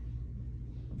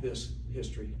this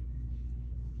history.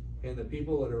 And the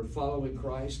people that are following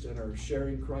Christ and are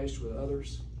sharing Christ with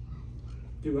others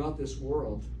throughout this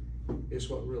world is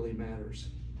what really matters.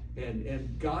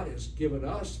 And God has given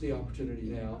us the opportunity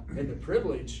now and the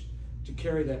privilege to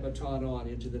carry that baton on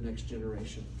into the next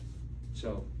generation.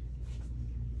 So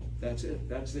that's it.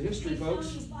 That's the history, folks.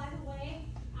 By the way,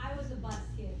 I was a bus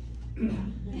kid.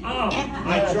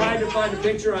 I tried to find a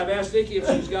picture. I've asked Nikki if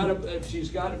she's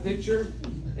got a picture,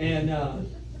 and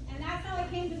that's how I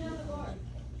came to know the Lord.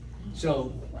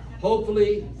 So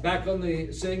hopefully back on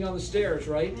sitting on the stairs,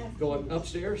 right? Going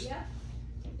upstairs. Yep.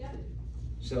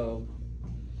 So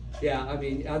yeah, I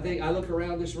mean, I think I look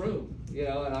around this room, you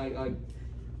know, and I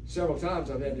several times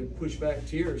I've had to push back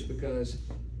tears because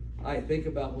I think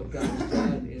about what God has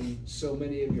done in so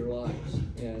many of your lives,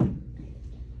 and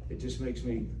it just makes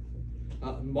me.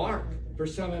 Mark,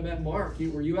 first time I met Mark,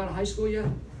 were you out of high school yet?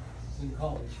 In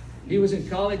college. He was in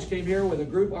college, came here with a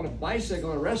group on a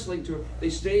bicycle on a wrestling tour. They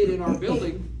stayed in our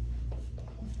building.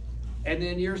 And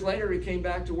then years later, he came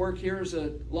back to work here as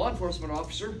a law enforcement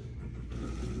officer.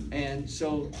 And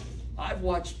so I've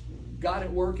watched God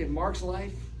at work in Mark's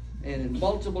life and in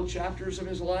multiple chapters of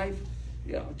his life.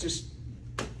 You know,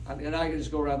 and I can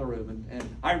just go around the room.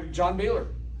 And John Mueller,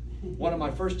 one of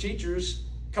my first teachers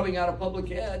coming out of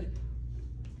public ed,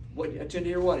 attended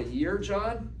here, a year,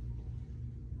 John?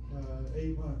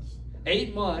 8 months.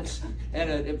 8 months, and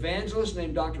an evangelist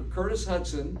named Dr. Curtis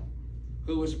Hudson,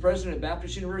 who was the president of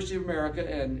Baptist University of America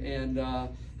and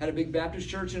had a big Baptist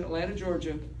church in Atlanta,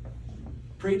 Georgia,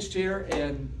 preached here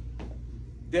and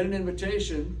did an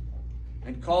invitation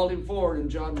and called him forward, and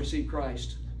John received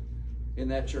Christ in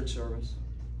that church service.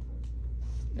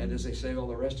 And as they say, all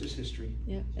the rest is history.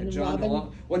 Yeah. And And John Robin.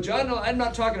 DeLong. Well, John, I'm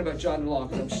not talking about John DeLong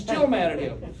because I'm still mad at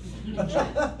him.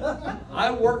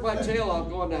 I worked my tail off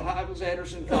going to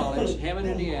Anderson College, Hammon,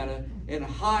 Indiana, and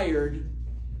hired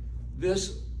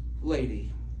this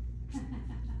lady.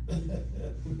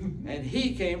 And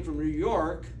he came from New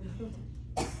York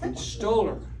and stole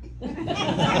her. And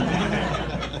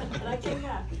I came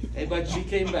back. But she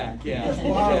came back, yeah.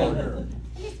 Borrowed her.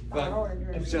 Borrowed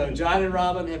her. But, so John and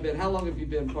Robin have been, how long have you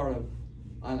been part of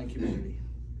Island Community?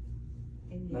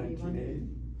 1980.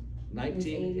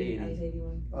 1980. I was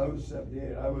 81. I was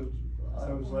 78. I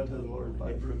was led to the Lord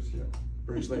by Bruce, yeah.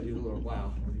 Bruce led you to the Lord.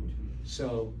 Wow.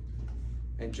 So,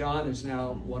 and John is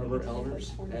now one of our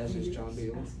elders, as is John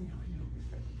Beal.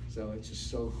 So it's just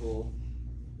so cool.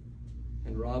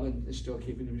 And Robin is still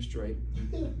keeping him straight.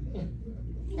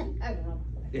 I don't know.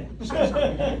 Yeah.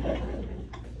 So,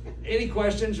 any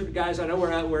questions, guys? I know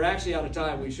we're actually out of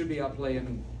time. We should be out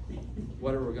playing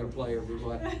whatever we're going to play or do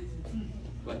what.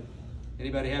 But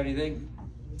anybody have anything?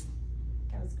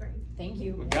 That was great. Thank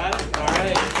you. We got it? All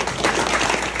right.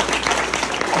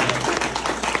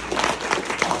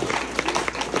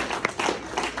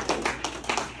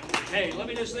 Hey, let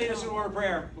me just lead us in a word of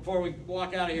prayer before we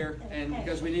walk out of here, and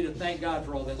because we need to thank God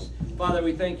for all this. Father,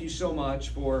 we thank you so much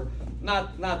for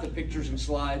not the pictures and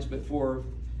slides, but for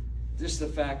just the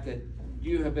fact that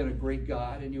you have been a great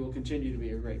God and you will continue to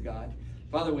be a great God.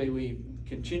 Father, we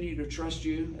continue to trust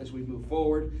you as we move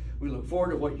forward. We look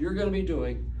forward to what you're going to be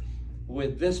doing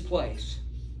with this place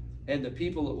and the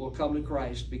people that will come to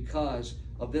Christ because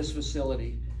of this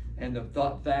facility and the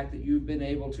fact that you've been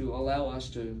able to allow us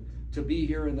to be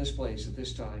here in this place at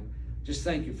this time. Just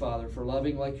thank you, Father, for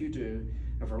loving like you do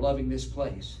and for loving this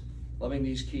place, loving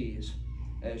these keys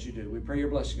as you do. We pray your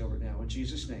blessing over it now. In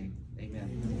Jesus' name,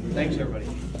 amen. Thanks, everybody.